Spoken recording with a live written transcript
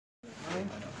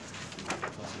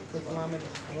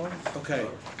Okay.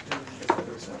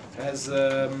 As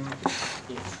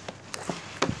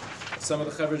some of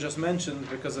the Chaver just mentioned,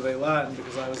 because of Eilat and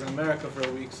because I was in America for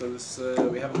a week, so this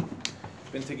we haven't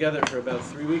been together for about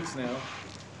 3 weeks now.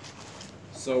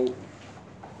 So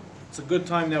it's a good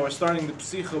time now. We're starting the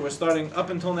Psicha. We're starting, up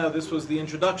until now, this was the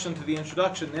introduction to the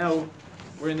introduction. Now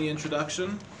we're in the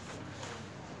introduction.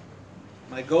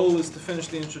 My goal is to finish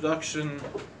the introduction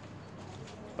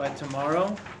by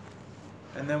tomorrow.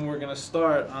 And then we're going to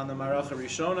start on the Maracha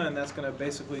Rishona, and that's going to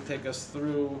basically take us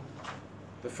through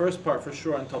the first part for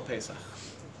sure until Pesach.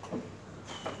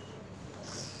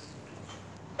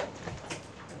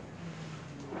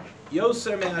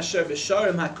 Yoser me'asher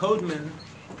b'sharim ha'kodmin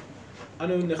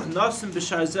anu nechnasim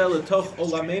b'shar zeh letoch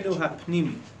olamenu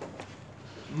ha'pnimi.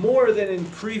 More than in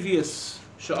previous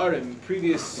sha'arim,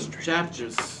 previous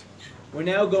chapters, we're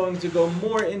now going to go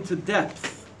more into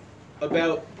depth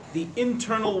about the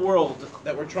internal world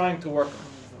that we're trying to work on.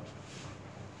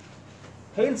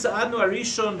 Let's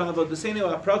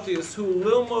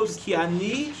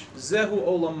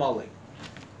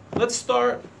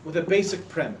start with a basic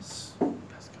premise.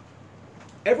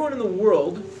 Everyone in the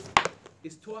world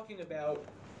is talking about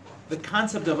the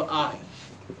concept of I.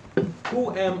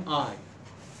 Who am I?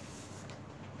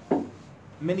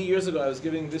 Many years ago, I was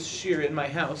giving this shir in my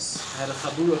house. I had a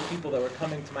chabur of people that were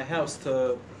coming to my house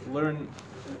to learn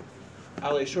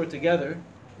Alei Shor together,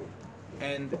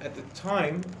 and at the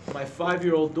time, my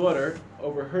 5-year-old daughter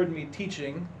overheard me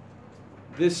teaching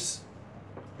this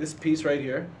piece right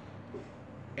here,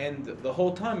 and the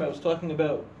whole time I was talking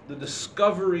about the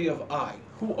discovery of I.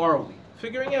 Who are we?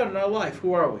 Figuring out in our life,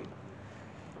 who are we?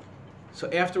 So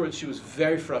afterwards, she was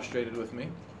very frustrated with me.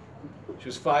 She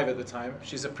was 5 at the time.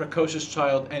 She's a precocious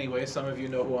child anyway. Some of you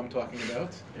know who I'm talking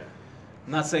about. Yeah.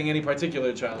 I'm not saying any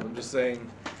particular child. I'm just saying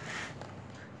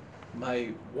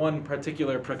my one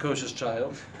particular precocious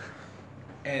child.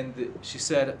 And she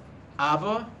said,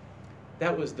 Abba,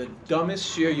 that was the dumbest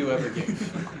shir you ever gave.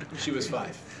 She was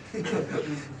 5.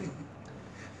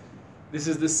 This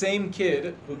is the same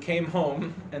kid who came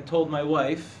home and told my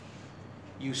wife,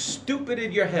 you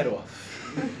stupided your head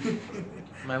off.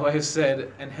 My wife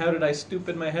said, and how did I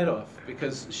stupid my head off?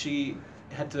 Because she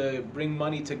had to bring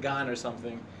money to Gan or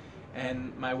something,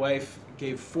 and my wife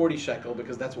gave 40 shekel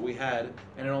because that's what we had,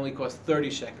 and it only cost 30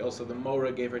 shekel, so the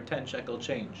Mora gave her 10 shekel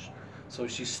change. So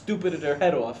she stupided her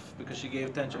head off because she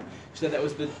gave 10 shekel. She said, that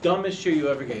was the dumbest shir you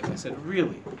ever gave. I said,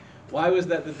 really? Why was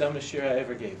that the dumbest shir I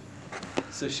ever gave?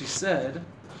 So she said,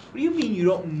 what do you mean you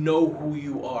don't know who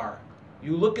you are?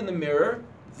 You look in the mirror,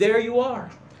 there you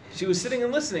are. She was sitting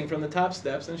and listening from the top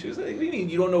steps, and she was like, what do you mean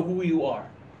you don't know who you are?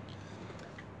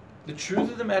 The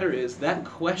truth of the matter is, that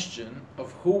question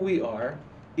of who we are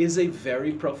is a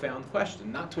very profound question.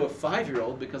 Not to a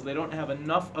 5-year-old, because they don't have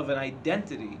enough of an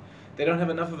identity. They don't have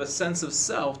enough of a sense of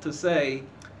self to say,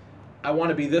 I want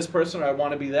to be this person or I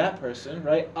want to be that person,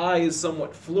 right? I is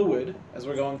somewhat fluid, as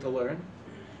we're going to learn.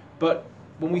 But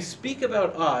when we speak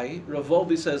about I, Rav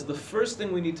Wolbe says the first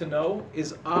thing we need to know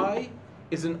is I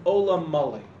is an olam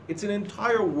maleh. It's an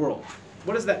entire world.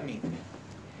 What does that mean?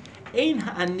 Ein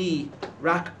ha'ani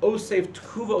rak osef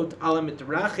tkuvot ala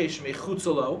mitrachesh mechutz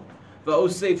lo,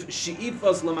 va'osef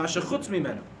she'ifas lama shechutz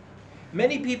mimenu.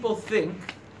 Many people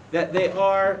think that they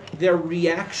are their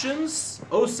reactions,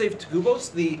 osef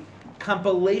tkuvos, the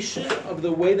compilation of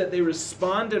the way that they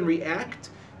respond and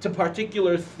react to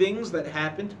particular things that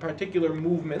happen, to particular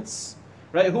movements.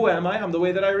 Right? Who am I? I'm the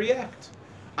way that I react.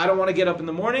 I don't want to get up in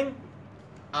the morning.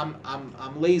 I'm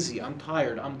lazy, I'm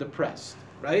tired, I'm depressed,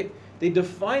 right? They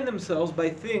define themselves by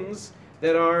things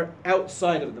that are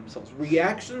outside of themselves,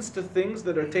 reactions to things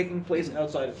that are taking place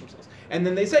outside of themselves. And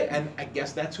then they say, and I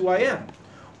guess that's who I am.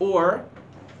 Or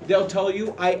they'll tell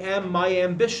you, I am my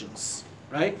ambitions,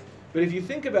 right? But if you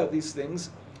think about these things,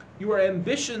 your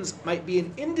ambitions might be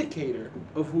an indicator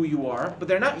of who you are, but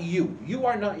they're not you. You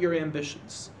are not your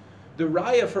ambitions. The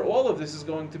raya for all of this is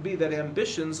going to be that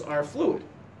ambitions are fluid,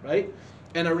 right?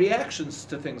 And our reactions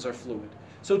to things are fluid.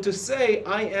 So to say,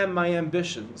 I am my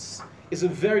ambitions, is a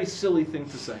very silly thing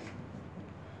to say.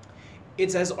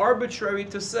 It's as arbitrary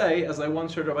to say, as I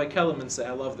once heard Rabbi Kellerman say,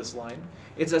 I love this line,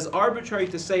 it's as arbitrary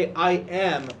to say, I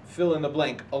am, fill in the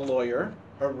blank, a lawyer,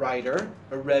 a writer,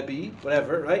 a rebbe,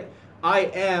 whatever, right? I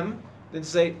am, then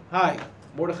say, hi,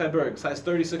 Mordechai Berg, size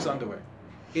 36 underwear.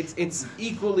 It's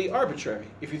equally arbitrary,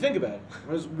 if you think about it.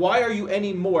 Whereas, why are you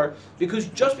any more? Because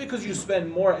just because you spend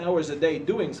more hours a day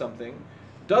doing something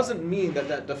doesn't mean that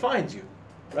that defines you,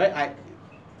 right? I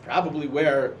probably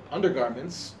wear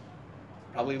undergarments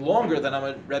probably longer than I'm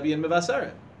a Rebbe in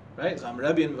Mevaseret, right? So I'm a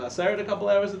Rebbe in Mevaseret a couple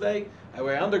hours a day. I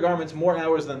wear undergarments more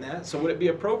hours than that. So would it be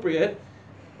appropriate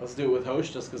Let's do it with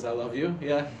Hosh, just because I love you.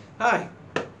 Yeah. Hi,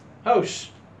 Hosh.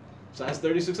 Size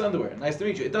 36 underwear. Nice to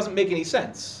meet you. It doesn't make any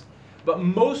sense. But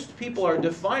most people are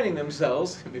defining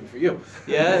themselves, maybe for you,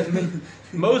 yeah?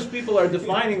 Most people are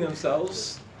defining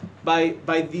themselves by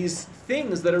these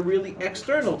things that are really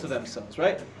external to themselves,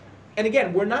 right? And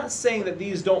again, we're not saying that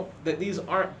these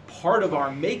aren't part of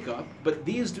our makeup, but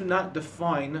these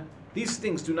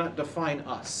things do not define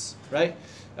us, right?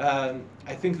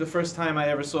 I think the first time I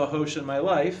ever saw Hosh in my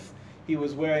life, he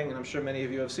was wearing, and I'm sure many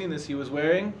of you have seen this, he was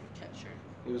wearing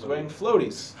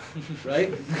floaties,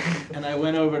 right? And I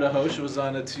went over to Hosh, it was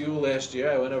on a Tiyul last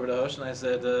year, I went over to Hosh and I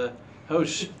said,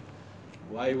 Hosh,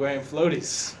 why are you wearing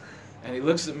floaties? And he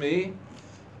looks at me,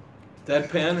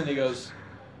 deadpan, and he goes,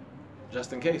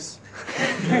 just in case.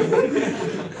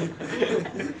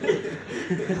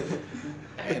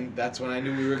 And that's when I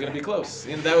knew we were going to be close.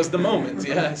 And that was the moment.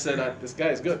 Yeah, I said, this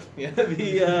guy's good. Yeah,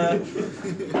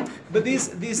 but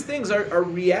these things are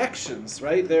reactions,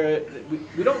 right?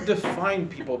 We don't define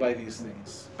people by these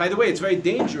things. By the way, it's very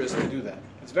dangerous to do that.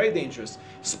 It's very dangerous,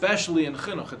 especially in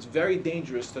chinuch. It's very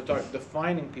dangerous to start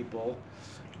defining people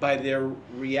by their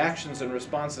reactions and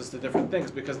responses to different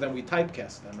things, because then we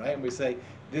typecast them, right? And we say,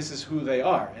 this is who they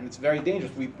are. And it's very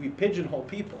dangerous. We pigeonhole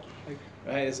people.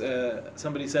 Right?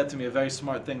 Somebody said to me a very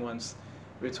smart thing once.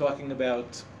 We were talking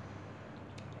about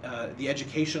the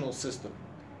educational system,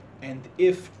 and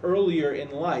if earlier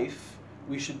in life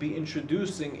we should be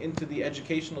introducing into the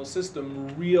educational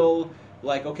system real,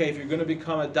 like, okay, if you're going to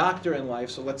become a doctor in life,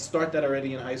 so let's start that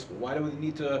already in high school. Why do we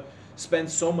need to spend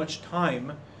so much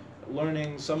time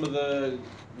learning some of the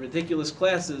ridiculous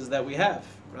classes that we have,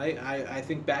 right? I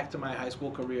think back to my high school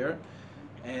career,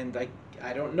 and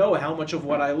I don't know how much of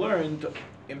what I learned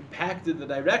impacted the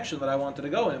direction that I wanted to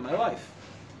go in my life.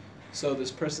 So this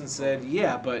person said,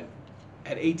 yeah, but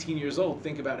at 18 years old,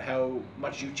 think about how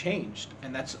much you changed.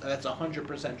 And that's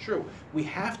 100% true. We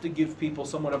have to give people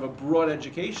somewhat of a broad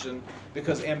education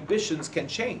because ambitions can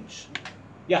change.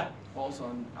 Yeah?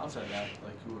 Also, outside of that,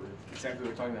 like exactly what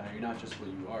we're talking about, how you're not just what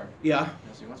you are. Yeah.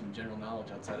 So you want some general knowledge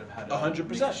outside of how to 100%.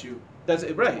 make a shoe. That's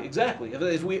it, right, exactly.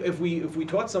 If we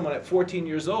taught someone at 14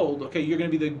 years old, okay, you're going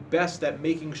to be the best at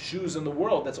making shoes in the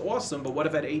world, that's awesome, but what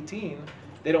if at 18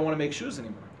 they don't want to make shoes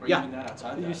anymore? Or even that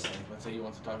outside of that, like, let's say you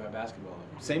want to talk about basketball.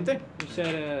 Same thing. You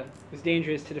said it's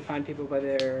dangerous to define people by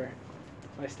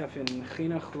stuff in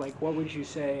chinuch. Like, what would you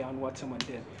say on what someone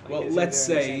did? Like, well, let's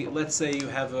say you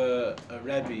have a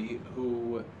Rebbe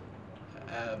who,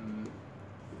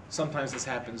 sometimes this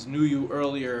happens, knew you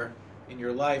earlier in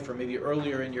your life or maybe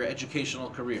earlier in your educational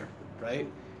career, right?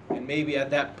 And maybe at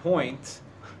that point,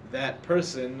 that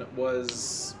person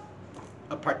was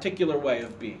a particular way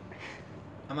of being.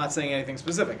 I'm not saying anything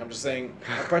specific, I'm just saying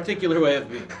a particular way of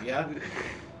being, yeah?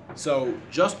 So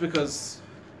just because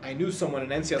I knew someone in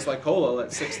NCS like Kolel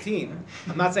at 16,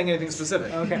 I'm not saying anything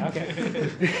specific. Okay.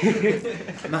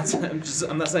 I'm just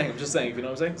saying, if you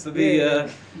know what I'm saying? So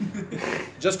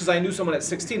just because I knew someone at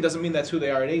 16 doesn't mean that's who they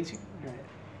are at 18. Right.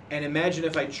 And imagine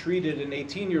if I treated an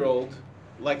 18-year-old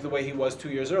like the way he was 2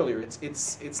 years earlier.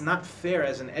 It's not fair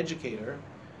as an educator,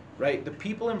 right? The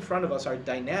people in front of us are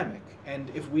dynamic,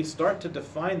 and if we start to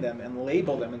define them and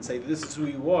label them and say this is who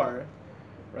you are,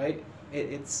 right?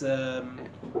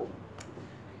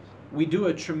 We do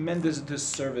a tremendous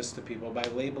disservice to people by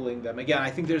labeling them. Again, I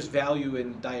think there's value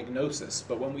in diagnosis,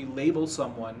 but when we label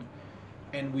someone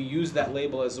and we use that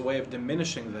label as a way of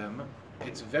diminishing them,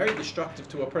 it's very destructive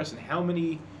to a person. How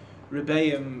many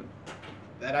Rebbeim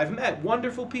that I've met,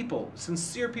 wonderful people,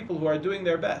 sincere people who are doing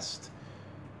their best.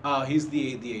 He's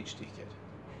the ADHD kid.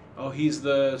 Oh, he's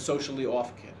the socially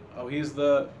off kid. Oh, he's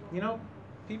the,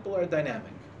 people are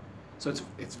dynamic. So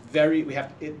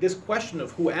this question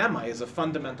of who am I is a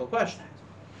fundamental question.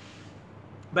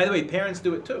 By the way, parents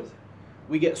do it too.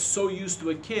 We get so used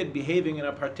to a kid behaving in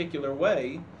a particular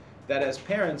way that as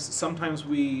parents, sometimes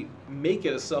we make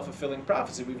it a self-fulfilling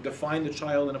prophecy. We've defined the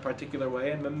child in a particular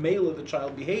way, and mamela, the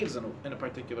child behaves in a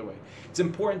particular way. It's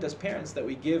important as parents that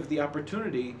we give the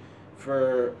opportunity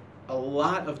for a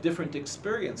lot of different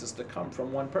experiences to come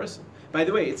from one person. By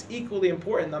the way, it's equally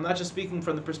important, I'm not just speaking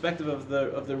from the perspective of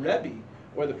the Rebbe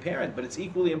or the parent, but it's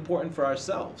equally important for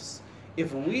ourselves.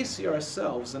 If we see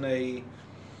ourselves in a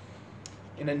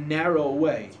narrow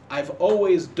way, I've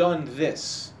always done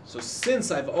this, so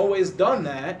since I've always done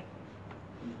that,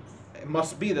 it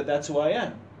must be that that's who I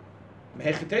am.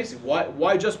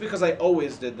 Why just because I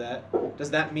always did that,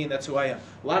 does that mean that's who I am?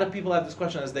 A lot of people have this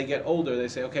question as they get older. They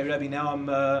say, okay, Rebbe, now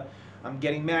I'm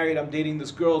getting married, I'm dating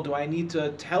this girl, do I need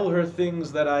to tell her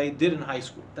things that I did in high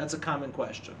school? That's a common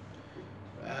question.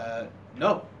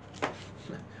 No.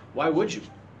 Why would you?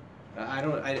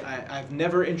 I've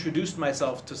never introduced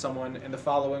myself to someone in the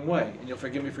following way, and you'll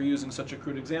forgive me for using such a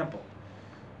crude example.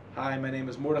 Hi, my name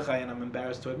is Mordechai, and I'm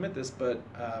embarrassed to admit this, but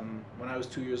when I was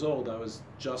 2 years old, I was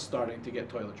just starting to get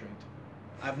toilet trained.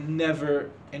 I've never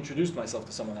introduced myself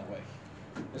to someone that way.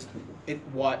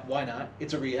 Why not?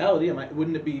 It's a reality.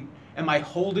 Am I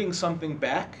holding something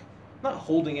back? I'm not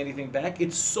holding anything back.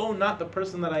 It's so not the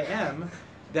person that I am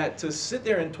that to sit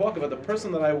there and talk about the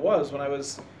person that I was when I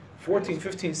was 14,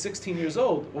 15, 16 years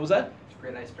old. What was that? It's a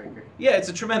great icebreaker. Yeah, it's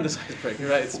a tremendous icebreaker,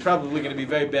 right? It's probably going to be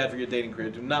very bad for your dating career.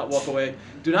 Do not walk away.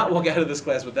 Do not walk out of this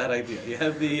class with that idea. You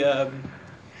have the,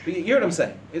 but you hear what I'm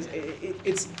saying?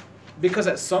 It's because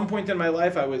at some point in my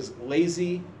life I was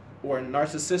lazy or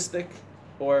narcissistic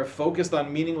or focused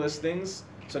on meaningless things.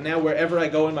 So now wherever I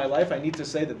go in my life, I need to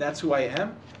say that that's who I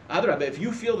am. Adrabah, if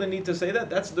you feel the need to say that,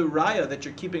 that's the raya that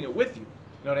you're keeping it with you.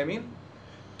 You know what I mean?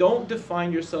 Don't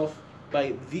define yourself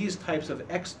by these types of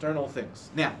external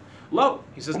things. Now, lo,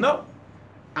 he says no.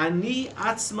 Ani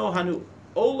atzmo hanu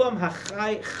olam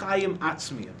hachai chayim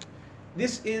atzmiyim.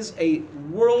 This is a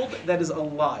world that is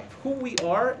alive. Who we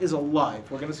are is alive.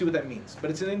 We're going to see what that means.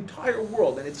 But it's an entire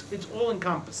world, and it's all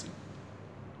encompassing.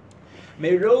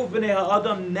 Meirov b'nei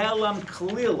ha'adam ne'lam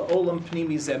klil olam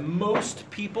pnimi zeh. Most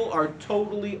people are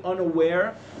totally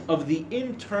unaware of the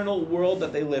internal world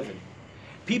that they live in.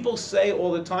 People say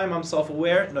all the time, I'm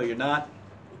self-aware. No, you're not.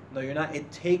 No, you're not.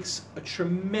 It takes a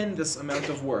tremendous amount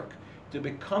of work to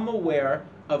become aware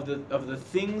of the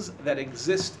things that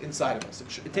exist inside of us.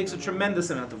 It takes a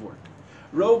tremendous amount of work.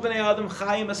 Most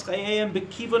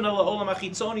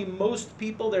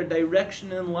people, their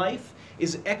direction in life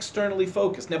is externally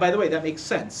focused. Now, by the way, that makes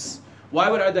sense. Why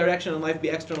would our direction in life be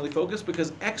externally focused?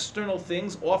 Because external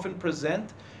things often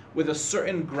present with a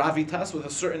certain gravitas, with a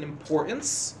certain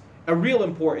importance, a real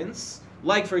importance.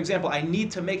 Like, for example, I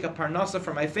need to make a parnasa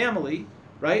for my family,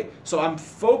 right? So I'm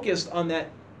focused on that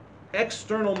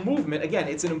external movement. Again,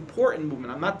 it's an important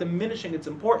movement. I'm not diminishing its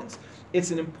importance.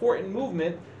 It's an important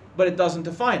movement, but it doesn't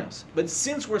define us. But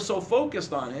since we're so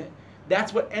focused on it,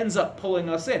 that's what ends up pulling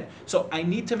us in. So I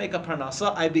need to make a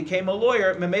parnasa. I became a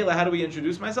lawyer. Memela, how do we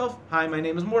introduce myself? Hi, my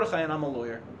name is Mordechai, and I'm a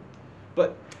lawyer.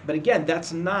 But again,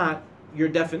 that's not your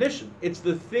definition. It's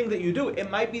the thing that you do. It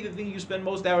might be the thing you spend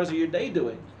most hours of your day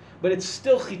doing, but it's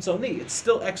still chitzoni. It's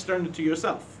still external to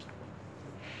yourself.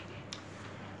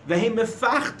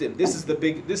 This is the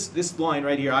big this line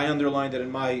right here. I underlined it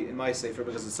in my sefer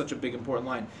because it's such a big important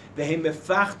line.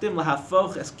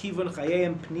 Lahafoch es kivun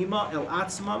chayim pnima el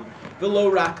atzmam v'lo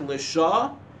rak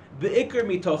l'shah be'ikr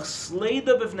mitoch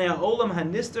sleida b'fnei ha'olam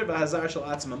hanister v'hazar shel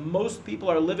atzmam. Most people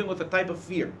are living with a type of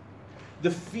fear.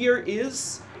 The fear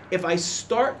is if I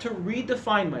start to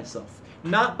redefine myself,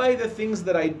 not by the things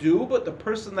that I do, but the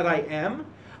person that I am,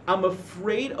 I'm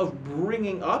afraid of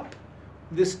bringing up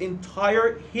this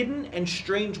entire hidden and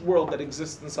strange world that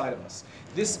exists inside of us.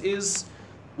 This is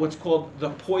what's called the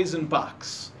poison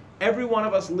box. Every one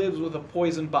of us lives with a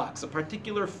poison box, a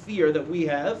particular fear that we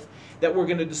have, that we're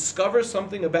going to discover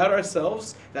something about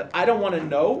ourselves that I don't want to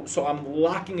know, so I'm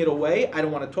locking it away. I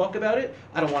don't want to talk about it.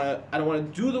 I don't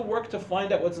want to do the work to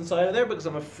find out what's inside of there because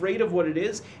I'm afraid of what it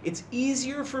is. It's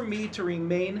easier for me to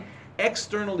remain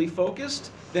externally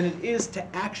focused than it is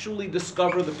to actually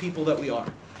discover the people that we are.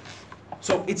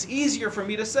 So it's easier for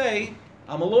me to say,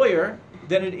 I'm a lawyer,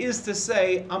 than it is to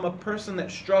say, I'm a person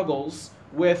that struggles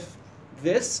with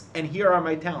this, and here are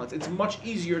my talents. It's much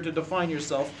easier to define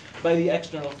yourself by the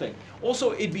external thing.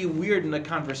 Also, it'd be weird in a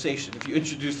conversation if you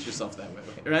introduced yourself that way,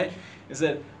 right? You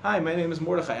said, hi, my name is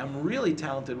Mordechai. I'm really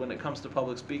talented when it comes to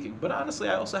public speaking, but honestly,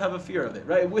 I also have a fear of it,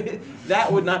 right?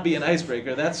 That would not be an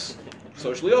icebreaker. That's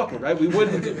socially awkward, right? We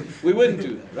wouldn't do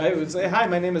that, right? We would say, hi,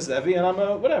 my name is Zevi, and I'm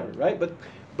a whatever, right?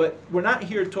 But we're not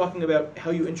here talking about how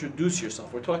you introduce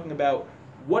yourself. We're talking about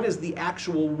what is the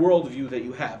actual worldview that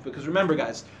you have. Because remember,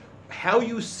 guys, how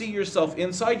you see yourself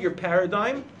inside your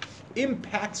paradigm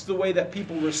impacts the way that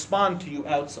people respond to you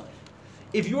outside.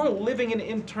 If you're living an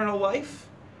internal life,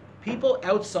 people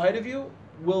outside of you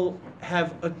will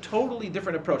have a totally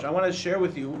different approach. I want to share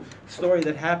with you a story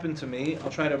that happened to me.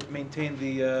 I'll try to maintain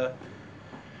the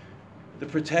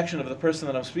protection of the person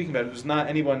that I'm speaking about, who's not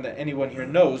anyone that anyone here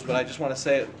knows, but I just want to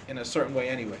say it in a certain way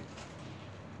anyway.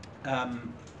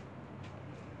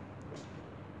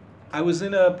 I was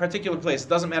in a particular place, it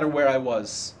doesn't matter where I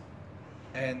was,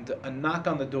 and a knock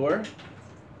on the door,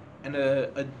 and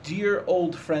a dear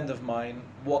old friend of mine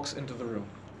walks into the room.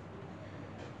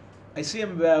 I see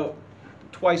him about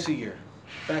twice a year,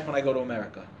 back when I go to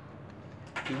America.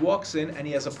 He walks in and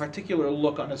he has a particular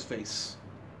look on his face.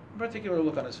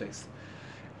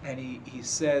 And he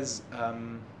says,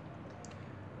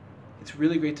 it's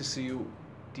really great to see you.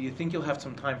 do you think you'll have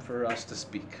some time for us to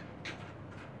speak?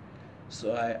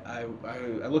 So I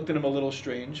looked at him a little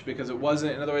strange because it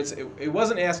wasn't, in other words, it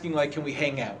wasn't asking like, can we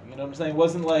hang out? You know what I'm saying? It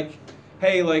wasn't like,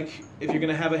 hey, like, if you're going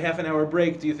to have a half an hour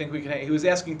break, do you think we can hang? He was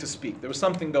asking to speak. There was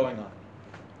something going on.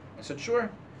 I said, sure.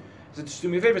 I said, just do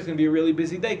me a favor, it's going to be a really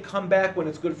busy day. Come back when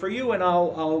it's good for you, and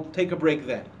I'll take a break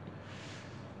then.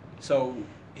 So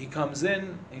he comes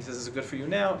in, he says, is it good for you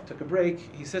now? Took a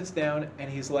break. He sits down, and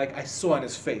he's like, I saw on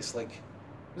his face, like,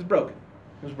 it was broken.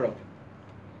 It was broken.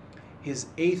 His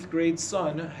 8th grade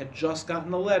son had just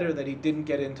gotten a letter that he didn't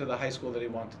get into the high school that he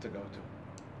wanted to go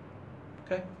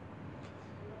to. Okay?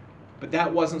 But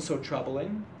that wasn't so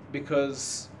troubling,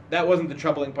 because that wasn't the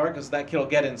troubling part, because that kid will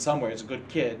get in somewhere. He's a good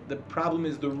kid. The problem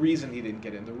is the reason he didn't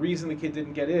get in. The reason the kid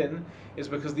didn't get in is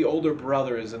because the older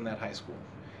brother is in that high school.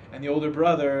 And the older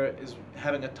brother is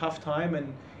having a tough time,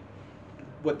 and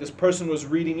what this person was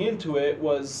reading into it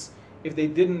was, if they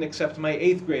didn't accept my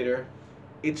 8th grader,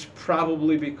 it's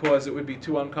probably because it would be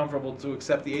too uncomfortable to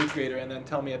accept the 8th grader and then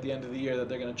tell me at the end of the year that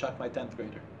they're going to chuck my 10th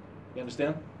grader. You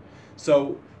understand?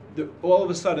 So all of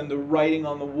a sudden, the writing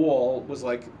on the wall was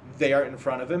like there in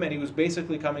front of him, and he was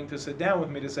basically coming to sit down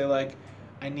with me to say, like,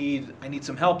 I need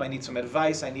some help, I need some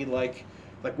advice, I need like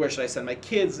where should I send my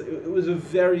kids? It was a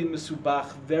very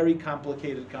mesubach, very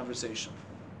complicated conversation.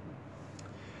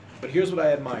 But here's what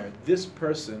I admire. This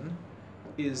person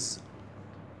is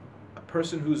a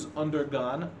person who's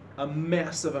undergone a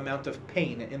massive amount of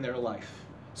pain in their life.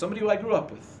 Somebody who I grew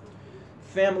up with.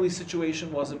 Family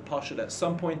situation wasn't pashut. At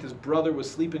some point, his brother was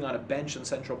sleeping on a bench in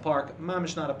Central Park.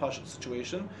 Mamish, not a pashut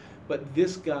situation, but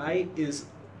this guy is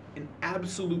an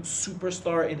absolute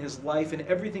superstar in his life, and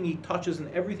everything he touches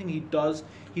and everything he does,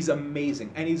 he's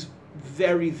amazing. And he's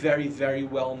very, very, very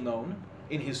well known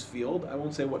in his field. I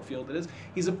won't say what field it is.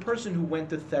 He's a person who went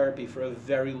to therapy for a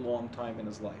very long time in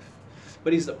his life.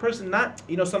 But he's a person not,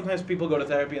 you know, sometimes people go to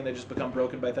therapy and they just become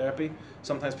broken by therapy.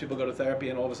 Sometimes people go to therapy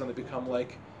and all of a sudden they become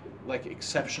like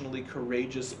exceptionally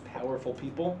courageous, powerful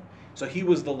people. So he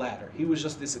was the latter. He was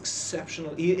just this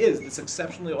he is this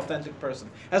exceptionally authentic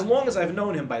person. As long as I've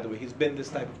known him, by the way, he's been this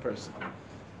type of person.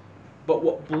 But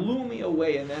what blew me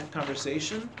away in that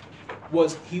conversation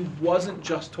was he wasn't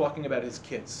just talking about his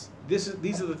kids. These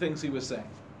are the things he was saying.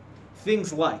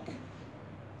 Things like,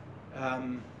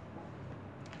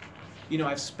 you know,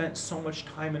 I've spent so much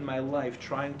time in my life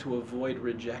trying to avoid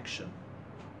rejection.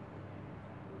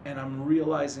 And I'm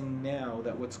realizing now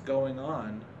that what's going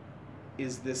on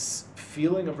is this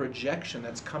feeling of rejection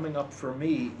that's coming up for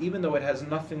me, even though it has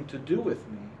nothing to do with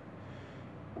me.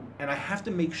 And I have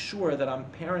to make sure that I'm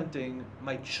parenting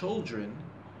my children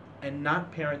and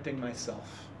not parenting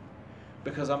myself.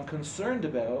 Because I'm concerned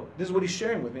about, this is what he's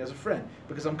sharing with me as a friend,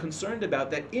 because I'm concerned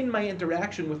about that in my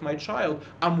interaction with my child,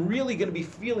 I'm really going to be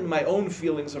feeling my own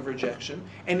feelings of rejection,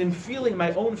 and in feeling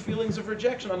my own feelings of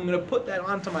rejection, I'm going to put that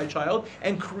onto my child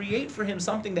and create for him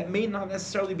something that may not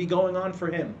necessarily be going on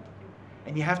for him.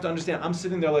 And you have to understand, I'm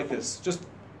sitting there like this, just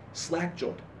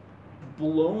slack-jawed,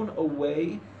 blown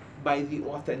away by the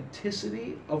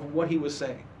authenticity of what he was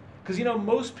saying. Because, you know,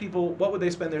 most people, what would they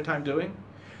spend their time doing?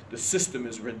 The system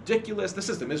is ridiculous. The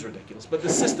system is ridiculous, but the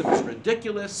system is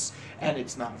ridiculous, and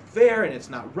it's not fair, and it's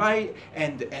not right,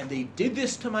 and they did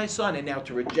this to my son, and now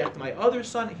to reject my other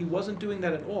son. He wasn't doing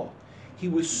that at all. He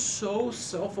was so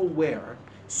self-aware,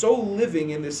 so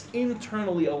living in this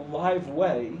internally alive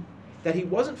way, that he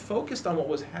wasn't focused on what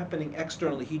was happening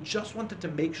externally. He just wanted to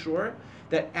make sure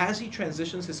that as he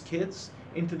transitions his kids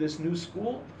into this new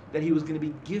school, that he was going to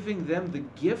be giving them the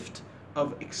gift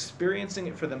of experiencing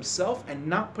it for themselves and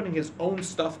not putting his own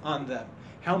stuff on them.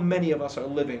 How many of us are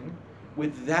living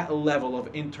with that level of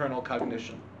internal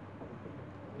cognition?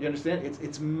 You understand?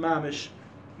 It's mamish.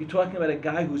 You're talking about a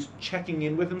guy who's checking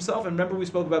in with himself. And remember we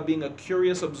spoke about being a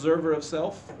curious observer of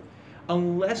self?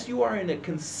 Unless you are in a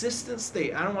consistent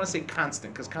state, I don't want to say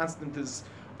constant, because constant is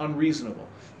unreasonable,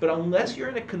 but unless you're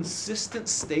in a consistent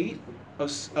state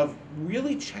of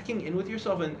really checking in with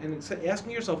yourself and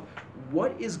asking yourself,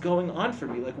 what is going on for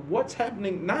me? Like, what's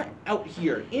happening, not out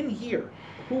here, in here.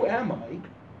 Who am I?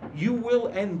 You will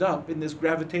end up in this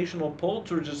gravitational pull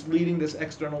to just leading this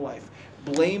external life,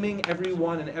 blaming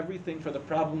everyone and everything for the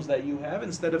problems that you have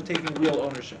instead of taking real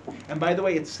ownership. And by the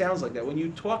way, it sounds like that. When you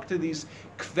talk to these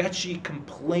kvetchy,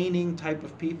 complaining type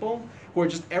of people, who are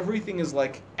just everything is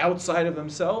like outside of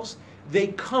themselves, they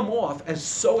come off as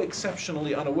so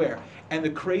exceptionally unaware. And the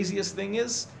craziest thing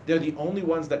is, they're the only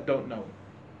ones that don't know.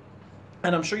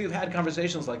 And I'm sure you've had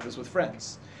conversations like this with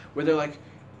friends, where they're like,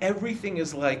 everything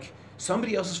is like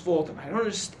somebody else's fault, and I don't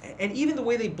understand. And even the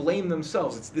way they blame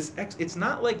themselves, it's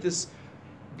not like this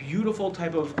beautiful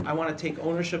type of, I want to take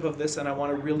ownership of this and I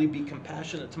want to really be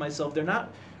compassionate to myself. They're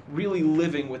not really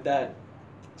living with that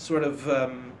sort of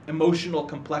emotional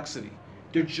complexity.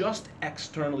 They're just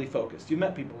externally focused. You've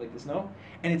met people like this, no?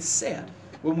 And it's sad.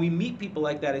 When we meet people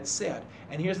like that, it's sad.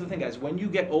 And here's the thing, guys. When you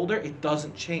get older, it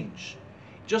doesn't change.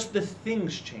 Just the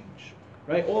things change,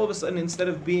 right? All of a sudden, instead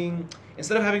of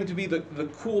having to be the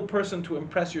cool person to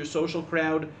impress your social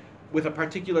crowd with a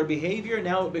particular behavior,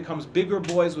 now it becomes bigger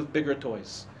boys with bigger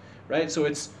toys, right? So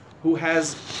it's who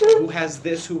has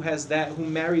this, who has that, who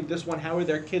married this one, how are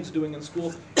their kids doing in school?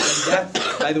 And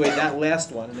that, by the way, that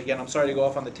last one, and again, I'm sorry to go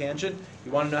off on the tangent,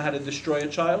 you want to know how to destroy a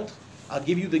child? I'll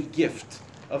give you the gift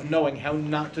of knowing how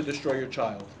not to destroy your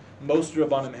child. Most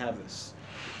Rabbanim have this.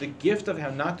 The gift of how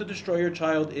not to destroy your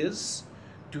child is,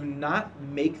 do not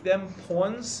make them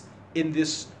pawns in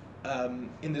this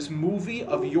movie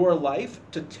of your life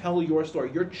to tell your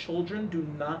story. Your children do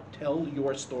not tell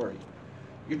your story.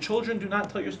 Your children do not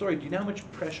tell your story. Do you know how much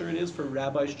pressure it is for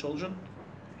rabbis' children?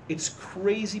 It's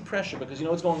crazy pressure because you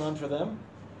know what's going on for them?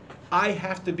 I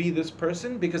have to be this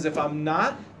person because if I'm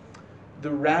not,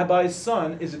 the rabbi's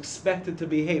son is expected to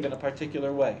behave in a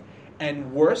particular way.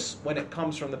 And worse, when it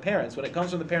comes from the parents. When it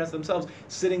comes from the parents themselves,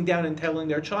 sitting down and telling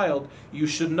their child, you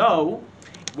should know,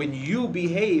 when you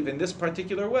behave in this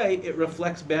particular way, it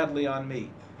reflects badly on me.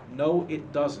 No,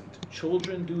 it doesn't.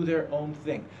 Children do their own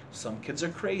thing. Some kids are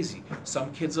crazy.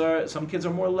 Some kids are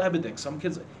more lebedik. Some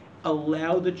kids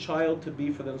allow the child to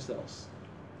be for themselves.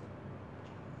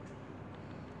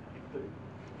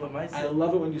 I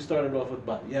love it when you started off with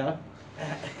but, yeah?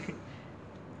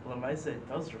 Lamaisa, it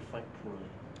does reflect poorly.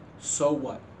 So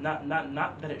what? Not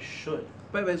that it should.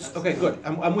 But okay, good.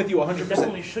 I'm with you 100%. It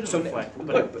definitely shouldn't reflect,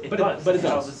 but it does. But it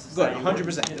does. Good,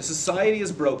 100%. The society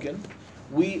is broken.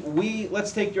 We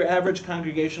let's take your average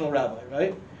congregational rabbi,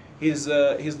 right? He's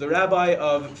the rabbi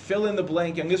of fill in the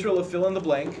blank, Young Israel of fill in the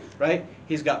blank, right?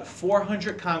 He's got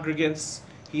 400 congregants.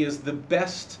 He is the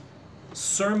best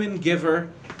sermon giver,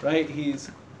 right? He's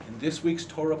in this week's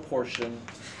Torah portion,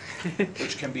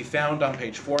 which can be found on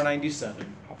page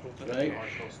 497, right?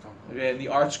 In the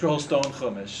Art Scroll Stone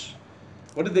Chumash.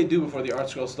 What did they do before the Art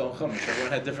Scroll Stone Chumash?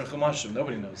 Everyone had different Chumashim.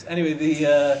 Nobody knows. Anyway,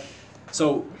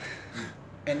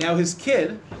 and now his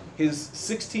kid, his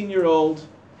 16-year-old,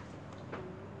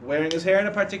 wearing his hair in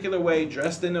a particular way,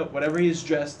 dressed in whatever he's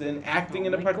dressed in, acting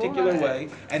in a particular way,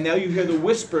 and now you hear the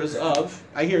whispers of,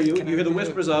 I hear you, you hear the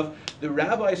whispers of, the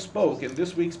rabbi spoke in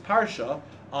this week's Parsha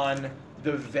on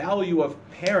the value of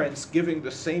parents giving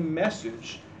the same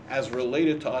message as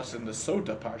related to us in the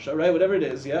Sota Parsha, right? Whatever it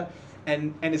is, yeah?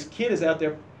 And his kid is out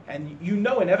there, and you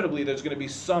know inevitably there's going to be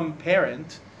some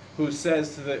parent who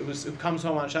says who comes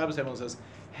home on Shabbos table and says,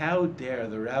 how dare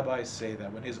the rabbi say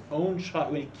that when his own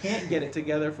child, when he can't get it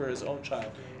together for his own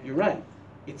child? You're right.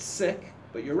 It's sick,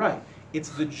 but you're right. It's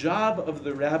the job of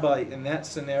the rabbi in that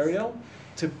scenario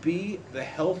to be the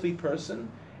healthy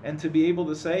person and to be able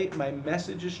to say, my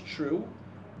message is true,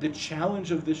 the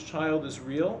challenge of this child is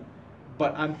real,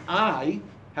 but I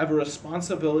have a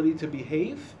responsibility to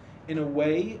behave in a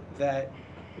way that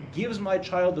gives my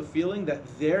child the feeling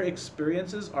that their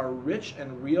experiences are rich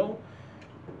and real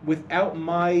without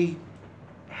my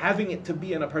having it to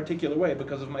be in a particular way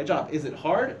because of my job. Is it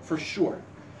hard? For sure.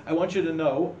 I want you to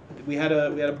know, we had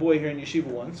a boy here in Yeshiva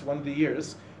once, one of the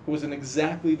years, who was in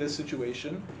exactly this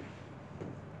situation.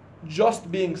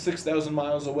 Just being 6,000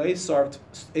 miles away solved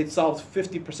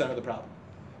 50% of the problem.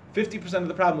 50% of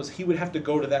the problem was he would have to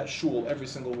go to that shul every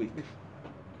single week.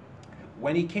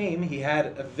 When he came, he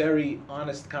had a very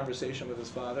honest conversation with his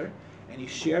father, and he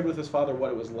shared with his father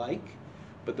what it was like.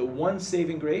 But the one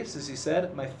saving grace is he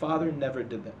said, my father never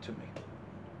did that to me.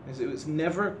 It was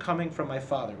never coming from my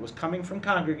father. It was coming from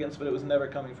congregants, but it was never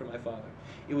coming from my father.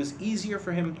 It was easier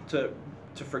for him to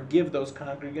forgive those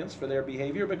congregants for their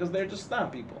behavior because they're just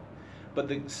not people. But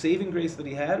the saving grace that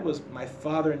he had was, my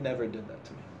father never did that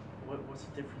to me. What's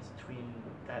the difference between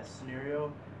that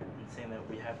scenario and saying that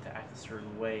we have to act a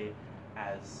certain way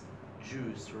as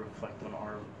Jews to reflect on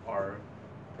our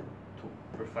to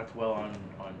reflect well on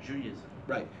Judaism?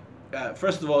 Right.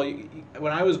 First of all,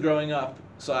 when I was growing up,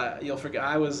 you'll forget,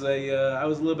 I was a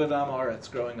little bit Amaretz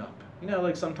growing up. You know,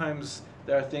 like sometimes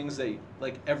there are things that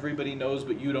like everybody knows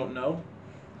but you don't know.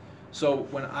 So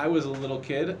when I was a little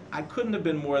kid, I couldn't have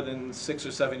been more than 6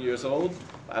 or 7 years old.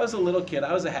 I was a little kid.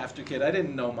 I was a half-Jew kid. I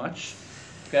didn't know much,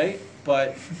 okay?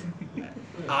 But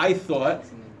I thought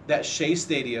that Shea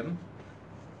Stadium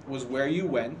was where you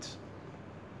went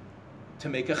to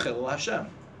make a Chilul Hashem.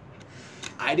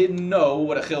 I didn't know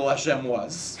what a Chil Hashem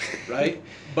was, right?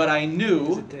 But I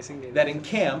knew that in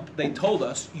camp they told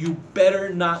us, you better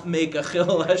not make a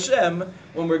Chil Hashem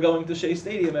when we're going to Shea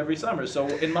Stadium every summer. So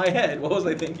in my head, what was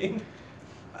I thinking?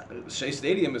 Shea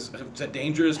Stadium it's a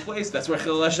dangerous place. That's where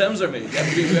Chil Hashems are made. You have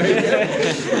to be very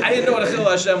careful. I didn't know what a Chil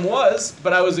Hashem was,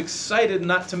 but I was excited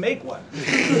not to make one.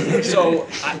 So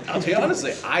I'll tell you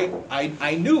honestly,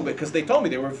 I knew because they told me,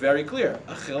 they were very clear.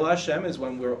 A Chil Hashem is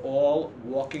when we're all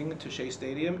walking to Shea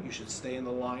Stadium. You should stay in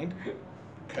the line,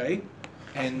 okay?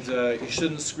 And you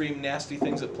shouldn't scream nasty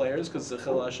things at players because it's a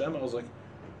Chil Hashem. I was like,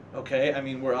 okay. I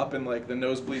mean, we're up in like the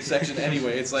nosebleed section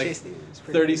anyway. It's like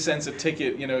 30 cents a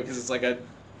ticket, you know, because it's like a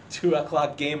 2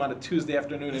 o'clock game on a Tuesday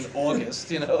afternoon in August,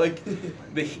 you know, like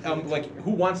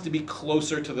who wants to be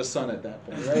closer to the sun at that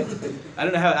point, right? I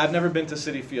don't know how. I've never been to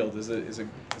Citi Field. Is it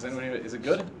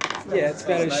good? Yeah, it's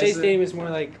better. Nice. Shea Stadium is more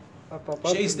like up.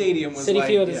 Shea Stadium was City like,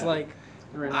 Field yeah. is like.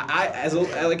 Around.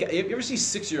 You ever see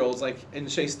 6-year-olds like in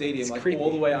Shea Stadium, It's like creepy.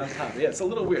 all the way on top? Yeah, it's a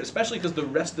little weird, especially because the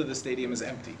rest of the stadium is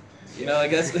empty. You know,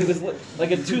 like it was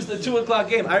like a 2 o'clock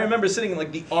game. I remember sitting in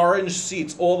like the orange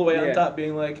seats all the way on Yeah. top,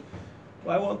 being like,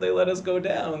 why won't they let us go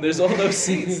down? There's all those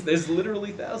seats. There's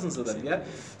literally thousands of them. Yeah.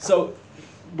 So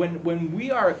when we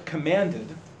are commanded,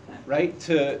 right,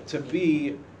 to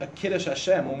be a Kiddush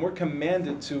Hashem, when we're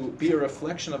commanded to be a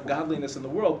reflection of godliness in the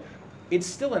world, it's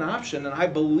still an option, and I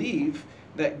believe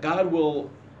that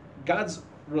God's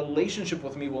relationship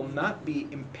with me will not be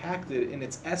impacted in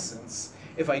its essence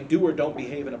if I do or don't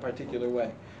behave in a particular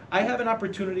way. I have an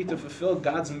opportunity to fulfill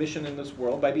God's mission in this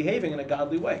world by behaving in a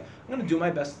godly way. I'm going to do my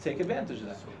best to take advantage of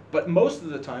that. But most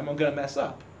of the time, I'm going to mess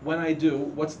up. When I do,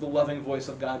 what's the loving voice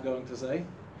of God going to say?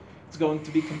 It's going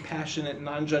to be compassionate,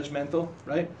 non-judgmental,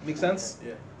 right? Make sense?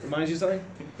 Yeah. Reminds you something?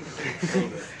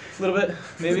 A little bit,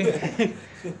 maybe?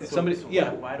 Somebody,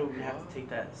 yeah. Why do we have to take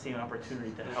that same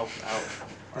opportunity to help out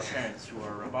our parents who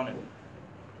are Rabbanim?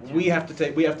 We have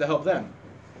to help them.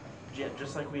 Yeah,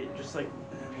 just like we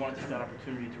want to take that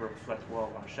opportunity to reflect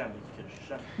well on Hashem, like Kiddush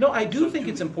Hashem. No, I do So think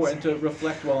do it's we- important to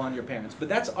reflect well on your parents, but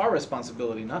that's our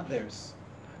responsibility, not theirs.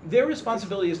 Their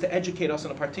responsibility is to educate us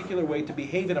in a particular way, to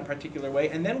behave in a particular way,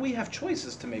 and then we have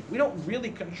choices to make. We don't really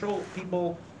control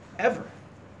people ever,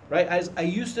 right? As I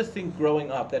used to think growing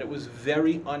up that it was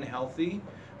very unhealthy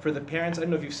for the parents. I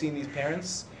don't know if you've seen these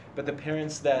parents, but the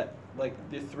parents that like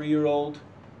the 3-year-old,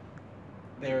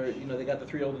 they got the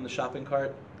 3-year-old in the shopping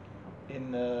cart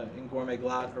in Gourmet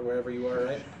Glatt or wherever you are,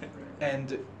 right?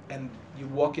 And you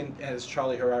walk in, as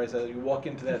Charlie Harari said, you walk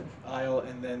into that aisle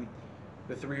and then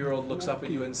the 3-year-old looks up at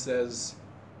you and says,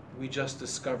 "We just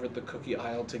discovered the cookie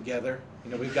aisle together."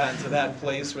 You know, we've gotten to that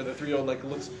place where the 3-year-old like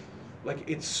looks like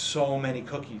it's so many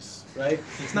cookies, right?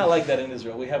 It's not like that in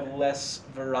Israel. We have less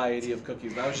variety of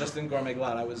cookies. I was just in Gourmet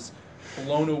Glatt. I was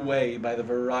blown away by the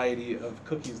variety of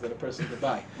cookies that a person could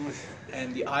buy.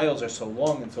 And the aisles are so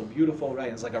long and so beautiful,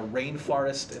 right? It's like a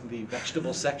rainforest in the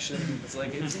vegetable section. It's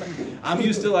like, I'm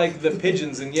used to like the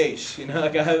pigeons in Yesh, you know,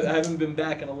 like I haven't been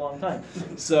back in a long time.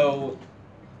 So,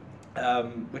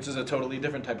 which is a totally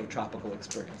different type of tropical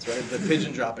experience, right? The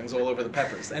pigeon droppings all over the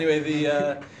peppers. Anyway,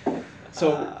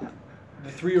 so the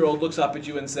 3-year-old looks up at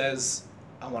you and says,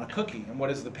 "I want a cookie." And what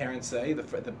does the parent say?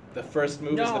 The first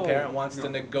move is the No. parent wants to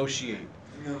negotiate.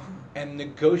 And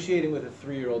negotiating with a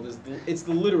 3-year-old is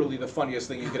literally the funniest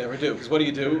thing you could ever do. Because what do?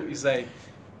 You say,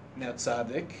 "Now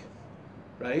tzaddik,"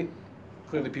 right?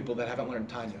 Clearly people that haven't learned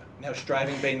Tanya. Now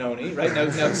striving Beinoni, right? Now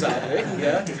tzaddik,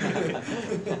 yeah.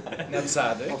 Now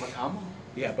tzaddik.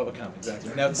 Yeah, Baba Kama,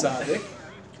 exactly. Now tzaddik.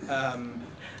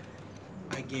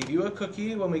 I gave you a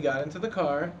cookie when we got into the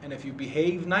car, and if you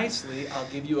behave nicely, I'll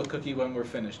give you a cookie when we're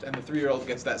finished. And the 3-year-old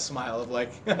gets that smile of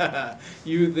like,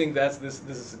 you think this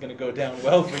is going to go down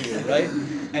well for you, right?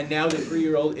 And now the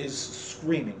 3-year-old is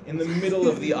screaming in the middle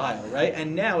of the aisle, right?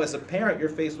 And now as a parent, you're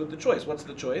faced with the choice. What's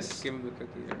the choice? Give him the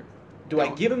cookie. Or Do I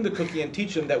give him the cookie and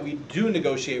teach him that we do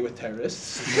negotiate with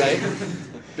terrorists, right?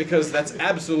 Because that's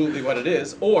absolutely what it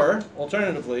is. Or,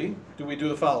 alternatively, do we do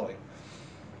the following?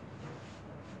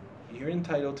 You're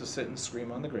entitled to sit and scream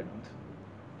on the ground.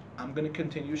 I'm going to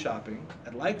continue shopping.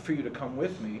 I'd like for you to come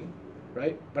with me,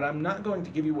 right? But I'm not going to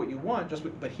give you what you want.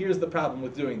 But here's the problem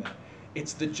with doing that.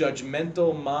 It's the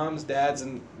judgmental moms, dads,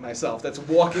 and myself that's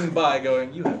walking by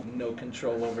going, "You have no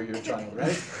control over your child,"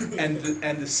 right? And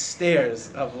the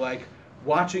stares of like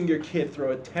watching your kid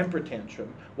throw a temper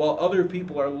tantrum while other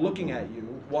people are looking at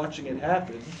you, watching it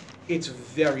happen. It's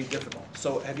very difficult.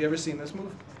 So have you ever seen this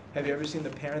move? Have you ever seen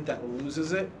the parent that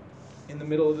loses it in the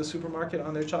middle of the supermarket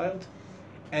on their child?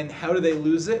 And how do they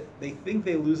lose it? They think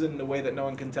they lose it in a way that no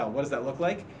one can tell. What does that look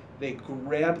like? They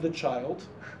grab the child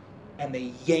and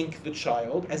they yank the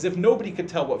child, as if nobody could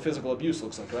tell what physical abuse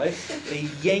looks like, right? They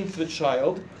yank the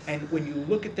child, and when you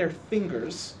look at their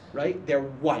fingers, right, they're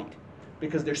white,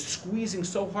 because they're squeezing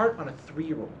so hard on a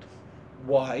 3-year-old.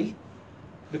 Why?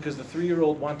 Because the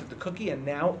 3-year-old wanted the cookie, and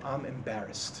now I'm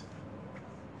embarrassed.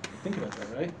 Think about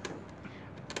that, right?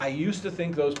 I used to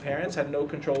think those parents had no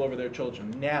control over their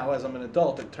children. Now, as I'm an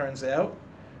adult, it turns out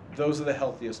those are the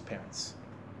healthiest parents.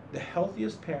 The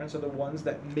healthiest parents are the ones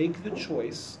that make the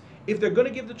choice. If they're going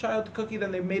to give the child the cookie,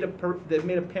 then they've made a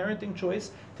parenting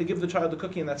choice to give the child the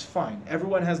cookie, and that's fine.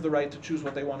 Everyone has the right to choose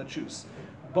what they want to choose.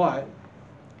 But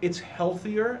it's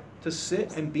healthier to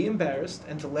sit and be embarrassed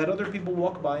and to let other people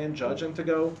walk by and judge and to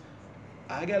go,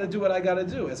 I got to do what I got to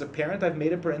do. As a parent, I've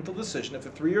made a parental decision. If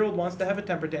a 3-year-old wants to have a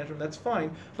temper tantrum, that's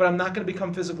fine. But I'm not going to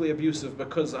become physically abusive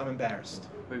because I'm embarrassed.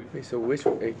 Wait, so which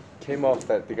it came off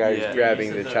that the guy who's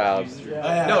grabbing the child?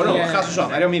 No, Yeah. chas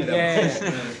v'shalom, I don't mean it that way.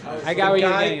 Yeah. I got what you're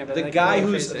getting at, but The like, guy how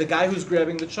to who's phrase the it. guy who's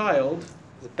grabbing the child.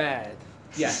 It's bad.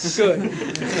 Yes. Good.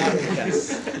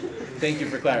 Yes. Thank you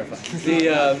for clarifying.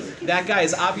 That guy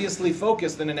is obviously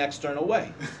focused in an external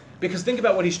way, because think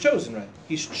about what he's chosen, right?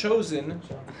 He's chosen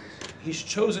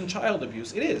child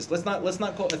abuse. It is. Let's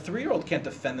not call a 3-year-old can't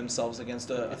defend themselves against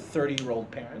a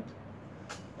 30-year-old parent.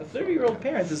 A 30-year-old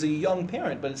parent is a young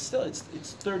parent, but it's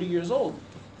 30 years old.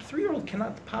 A 3-year-old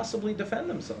cannot possibly defend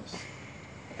themselves.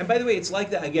 And by the way, it's like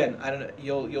that again. I don't know.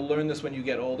 You'll learn this when you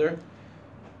get older.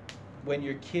 When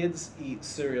your kids eat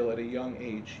cereal at a young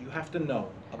age, you have to know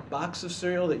a box of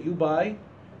cereal that you buy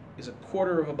is a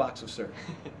quarter of a box of cereal.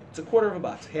 It's a quarter of a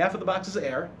box. Half of the box is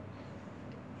air.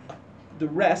 The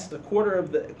rest, a quarter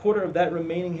of that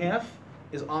remaining half,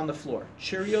 is on the floor.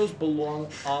 Cheerios belong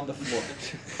on the floor.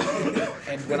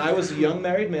 And when I was a young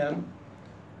married man,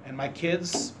 and my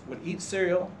kids would eat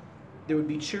cereal, there would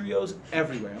be Cheerios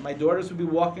everywhere. And my daughters would be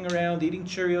walking around eating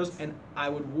Cheerios, and I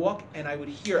would walk and I would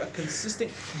hear a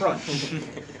consistent crunch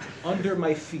under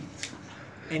my feet.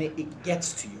 And it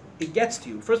gets to you. It gets to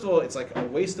you. First of all, it's like a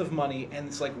waste of money, and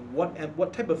it's like what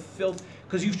type of filth?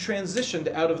 Because you've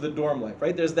transitioned out of the dorm life,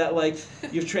 right? There's that like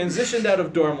you've transitioned out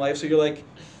of dorm life, so you're like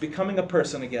becoming a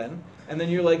person again, and then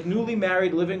you're like newly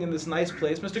married, living in this nice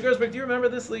place. Mr. Gersberg, do you remember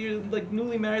this? Like, you're like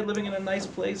newly married, living in a nice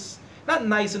place. Not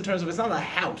nice in terms of it's not a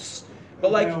house,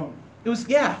 but like it was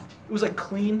like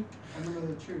clean. I remember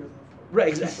the Cheerios. Right,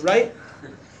 exactly, right?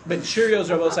 But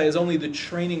Cheerios, Rabosai, is only the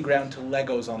training ground to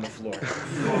Legos on the floor.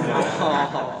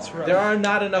 There are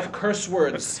not enough curse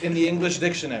words in the English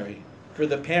dictionary for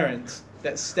the parent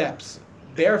that steps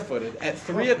barefooted at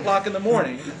 3 o'clock in the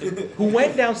morning, who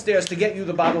went downstairs to get you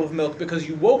the bottle of milk because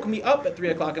you woke me up at 3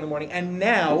 o'clock in the morning, and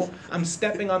now I'm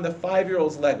stepping on the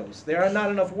 5-year-old's Legos. There are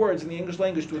not enough words in the English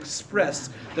language to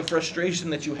express the frustration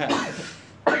that you have.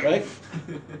 Right?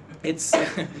 It's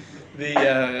I'm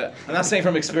not saying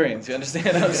from experience, you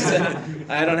understand?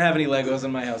 I don't have any Legos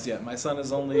in my house yet. My son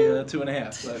is only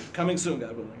 2.5, but coming soon,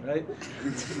 God willing, right?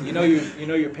 You know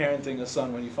you're parenting a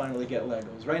son when you finally get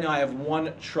Legos. Right now I have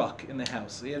one truck in the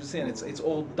house. You understand? It's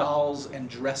all dolls and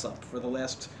dress up for the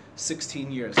last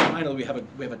 16 years. Finally we have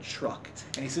a truck.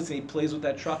 And he sits and he plays with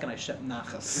that truck, and I shep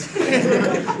nachas.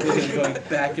 We're going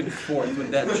back and forth with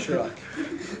that truck.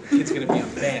 Kid's gonna be a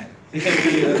man.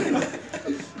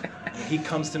 He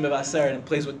comes to Mevaseret and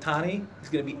plays with Tani. He's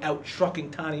going to be out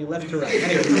trucking Tani left to right.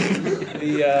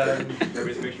 Anyway,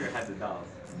 Make sure it has the dolls.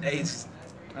 I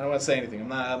don't want to say anything.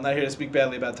 I'm not here to speak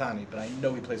badly about Tani, but I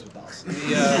know he plays with dolls.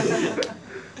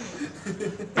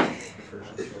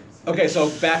 Okay, so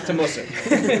back to Musar.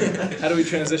 How do we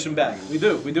transition back? We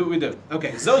do.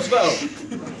 Okay, Zosvo.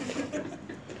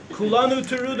 Kulanu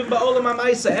terudim ba'olam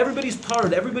ha'maisa. Everybody's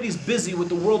tired. Everybody's busy with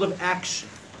the world of action.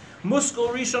 Muskul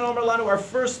Rishon Omer Lanu, our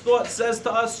first thought says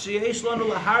to us, Sheyesh lanu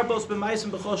laharbos b'maisim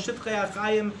b'chol shitchei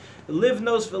ha'chayim,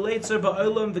 livnos v'leitzer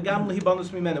ba'olam v'gam lehibanus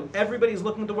mimenu. Everybody's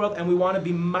looking at the world, and we want to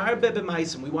be marbe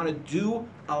b'maisim. We want to do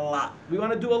a lot. We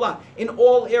want to do a lot in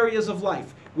all areas of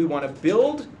life. We want to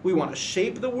build, we want to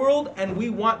shape the world, and we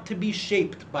want to be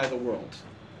shaped by the world.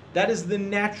 That is the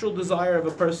natural desire of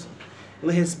a person. We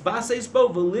want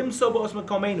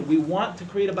to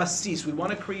create a basis. We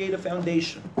want to create a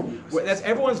foundation.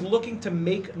 Everyone's looking to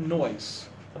make noise.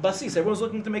 A basis. Everyone's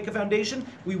looking to make a foundation.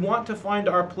 We want to find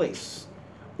our place.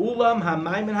 But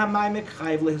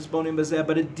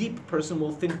a deep person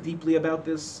will think deeply about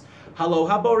this. God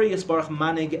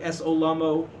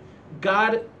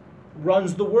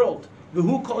runs the world.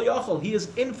 He is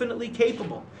infinitely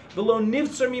capable. God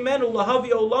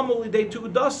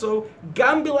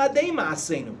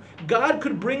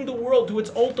could bring the world to its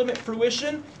ultimate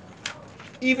fruition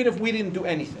even if we didn't do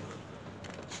anything.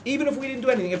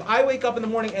 If I wake up in the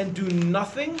morning and do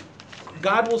nothing,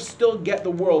 God will still get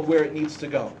the world where it needs to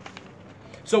go.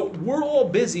 So we're all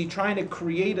busy trying to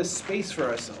create a space for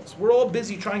ourselves. We're all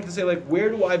busy trying to say, like, where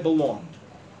do I belong?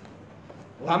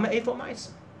 Lama eifo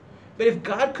ma'aseh. But if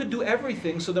God could do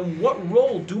everything, so then what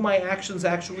role do my actions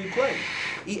actually play?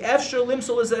 There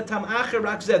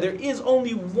is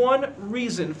only one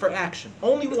reason for action.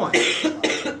 Only one.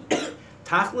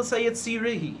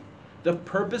 The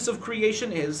purpose of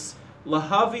creation is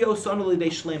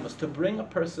to bring a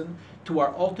person to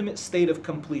our ultimate state of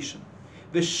completion.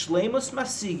 V'shleimus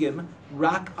masigim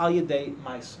rak al yedei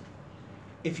ma'aseh.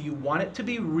 If you want it to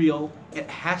be real, it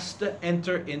has to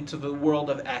enter into the world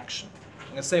of action.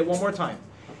 I'm going to say it one more time.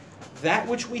 That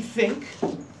which we think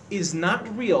is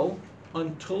not real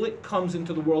until it comes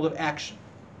into the world of action.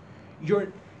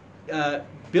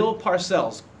 Bill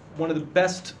Parcells, one of the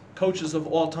best coaches of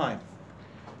all time,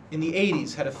 in the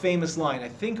 80s had a famous line. I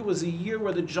think it was a year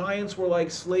where the Giants were like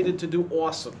slated to do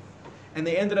awesome. And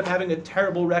they ended up having a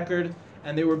terrible record,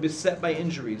 and they were beset by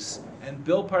injuries. And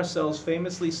Bill Parcells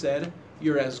famously said,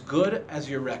 "You're as good as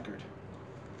your record.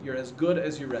 You're as good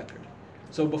as your record."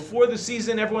 So before the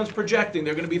season, everyone's projecting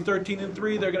they're going to be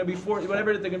 13-3, they're going to be 4,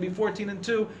 whatever, they're going to be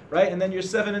 14-2, right? And then you're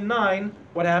 7-9.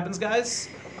 What happens, guys?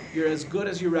 You're as good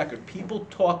as your record. People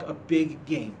talk a big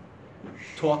game.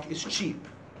 Talk is cheap.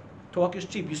 Talk is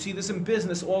cheap. You see this in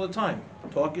business all the time.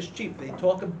 Talk is cheap. They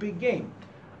talk a big game.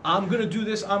 I'm going to do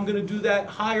this, I'm going to do that,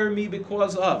 hire me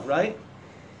because of, right?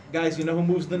 Guys, you know who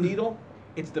moves the needle?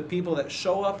 It's the people that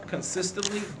show up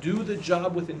consistently, do the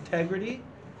job with integrity,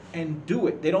 and do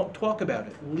it. They don't talk about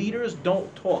it. Leaders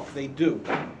don't talk, they do.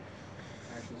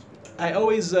 I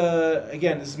always,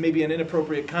 again, this is maybe an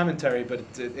inappropriate commentary, but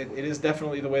it is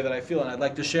definitely the way that I feel, and I'd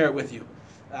like to share it with you.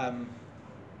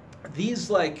 These,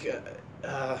 like,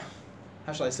 how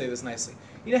shall I say this nicely?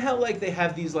 You know how, like, they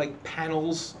have these, like,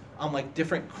 panels on, like,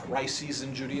 different crises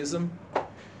in Judaism?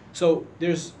 So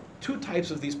there's two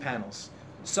types of these panels.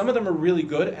 Some of them are really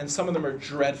good, and some of them are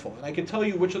dreadful. And I can tell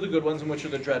you which are the good ones and which are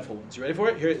the dreadful ones. You ready for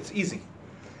it? Here, it's easy.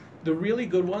 The really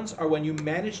good ones are when you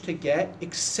manage to get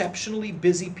exceptionally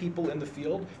busy people in the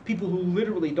field, people who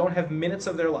literally don't have minutes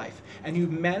of their life, and you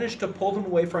manage to pull them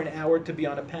away for an hour to be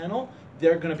on a panel.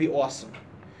 They're going to be awesome.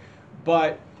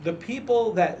 But the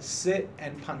people that sit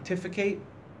and pontificate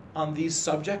on these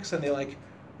subjects, and they like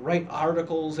write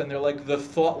articles, and they're like the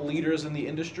thought leaders in the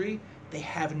industry, they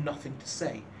have nothing to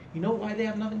say. You know why they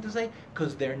have nothing to say?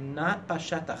 Because they're not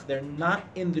bashatach. They're not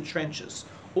in the trenches.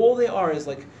 All they are is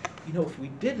like, you know, if we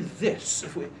did this,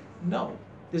 no.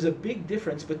 There's a big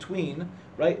difference between,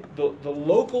 right, the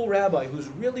local rabbi who's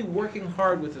really working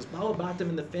hard with his balabatim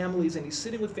and the families, and he's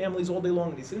sitting with families all day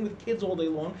long, and he's sitting with kids all day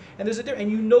long, and there's a difference, and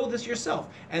you know this yourself.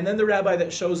 And then the rabbi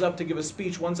that shows up to give a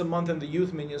speech once a month in the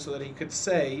youth minyan so that he could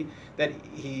say that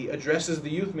he addresses the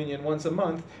youth minyan once a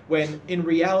month, when in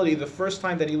reality the first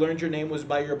time that he learned your name was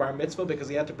by your bar mitzvah because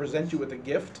he had to present you with a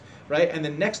gift, right? And the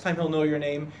next time he'll know your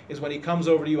name is when he comes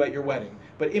over to you at your wedding.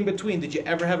 But in between, did you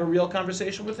ever have a real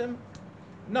conversation with him?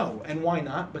 No. And why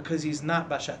not? Because he's not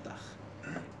bashatach.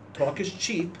 Talk is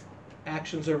cheap,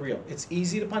 actions are real. It's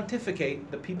easy to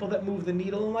pontificate. The people that move the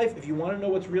needle in life, if you want to know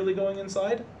what's really going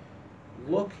inside,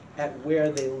 look at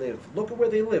where they live. Look at where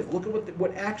they live. Look at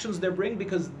what actions they bring,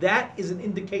 because that is an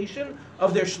indication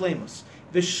of their shleimus.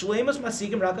 The shleimus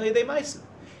masigim rak al yedei ma'aseh.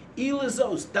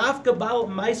 Ilazos dafka bal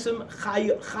ma'asim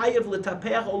chayev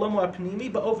l'tapeach olamo apnimi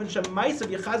ba'ofen shema'asim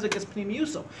yechazek es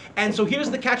pnimiyuso. And so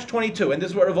here's the catch-22, and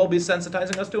this is what Rav Wolbe is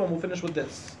sensitizing us to, and we'll finish with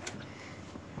this.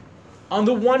 On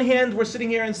the one hand, we're sitting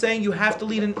here and saying you have to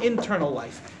lead an internal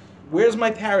life. Where's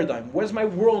my paradigm? Where's my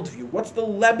worldview? What's the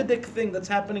Lebedik thing that's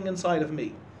happening inside of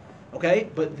me? Okay?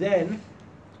 But then,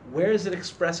 where is it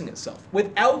expressing itself?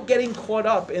 Without getting caught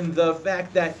up in the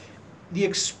fact that the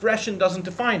expression doesn't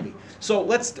define me. So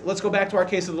let's go back to our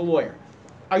case of the lawyer.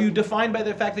 Are you defined by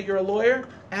the fact that you're a lawyer?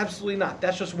 Absolutely not.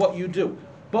 That's just what you do.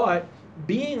 But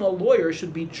being a lawyer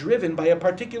should be driven by a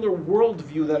particular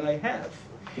worldview that I have.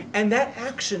 And that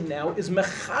action now is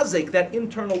mechazek, that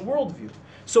internal worldview.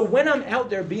 So when I'm out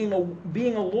there being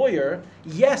a lawyer,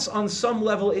 yes, on some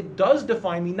level it does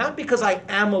define me, not because I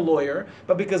am a lawyer,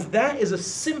 but because that is a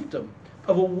symptom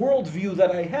of a worldview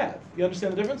that I have. You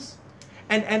understand the difference?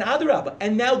 And adarabah,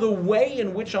 and now the way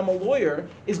in which I'm a lawyer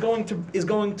is going to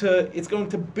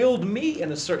build me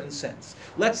in a certain sense.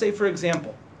 Let's say, for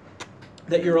example,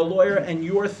 that you're a lawyer and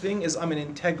your thing is I'm an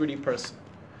integrity person.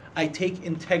 I take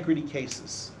integrity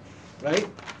cases, right?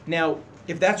 Now,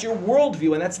 if that's your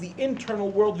worldview and that's the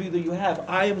internal worldview that you have,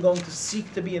 I am going to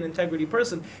seek to be an integrity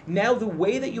person. Now, the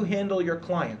way that you handle your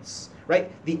clients,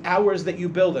 right? The hours that you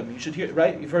bill them, you should hear,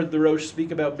 right? You've heard the Rosh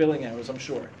speak about billing hours, I'm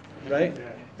sure, right?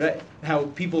 Yeah. Right? How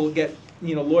people get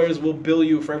lawyers will bill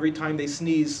you for every time they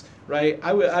sneeze, right?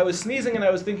 I was sneezing and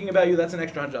I was thinking about you, that's an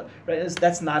extra $100, right?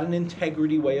 That's not an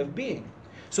integrity way of being.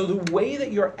 So the way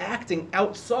that you're acting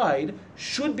outside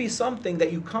should be something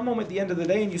that you come home at the end of the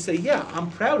day and you say, yeah, I'm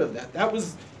proud of that. That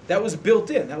was built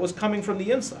in. That was coming from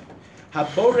the inside.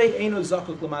 Haborei eino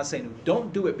zakuk l'ma'aseinu.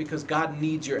 Don't do it because God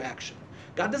needs your action.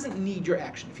 God doesn't need your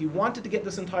action. If he wanted to get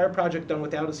this entire project done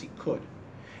without us, he could.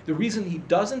 The reason he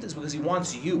doesn't is because he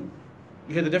wants you.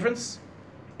 You hear the difference?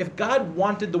 If God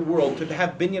wanted the world to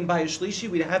have binyan bayis shlishi,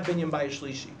 we'd have binyan bayis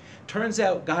shlishi. Turns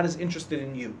out God is interested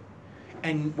in you.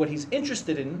 And what he's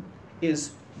interested in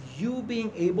is you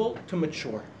being able to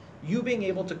mature. You being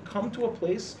able to come to a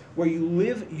place where you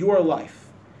live your life.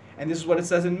 And this is what it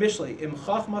says in Mishlei. Im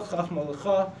chachma chachma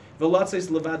lecha, v'latzes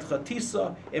levad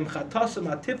chatisa, im chatasa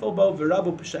matifo bo,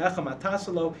 v'rabu p'she'echa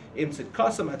matasalo, im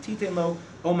tzidkasa matitemo,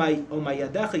 o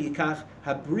mayadecha yikach,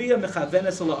 habriya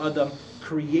mechavenes ala adam.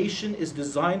 Creation is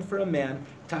designed for a man.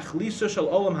 Tachlisa shel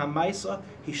olam hamaisa,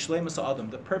 hishlemus adam.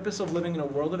 The purpose of living in a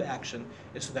world of action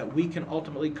is so that we can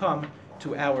ultimately come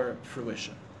to our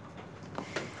fruition.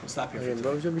 We'll stop here.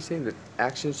 What was we saying? That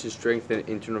actions should strengthen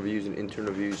internal views, and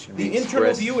internal views should be The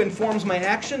internal view informs my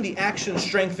action. The action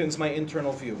strengthens my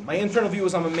internal view. My internal view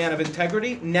is I'm a man of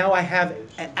integrity. Now I have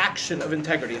an action of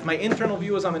integrity. If my internal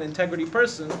view is I'm an integrity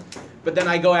person, but then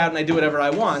I go out and I do whatever I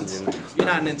want, you're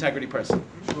not an integrity person.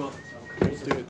 Well, dude.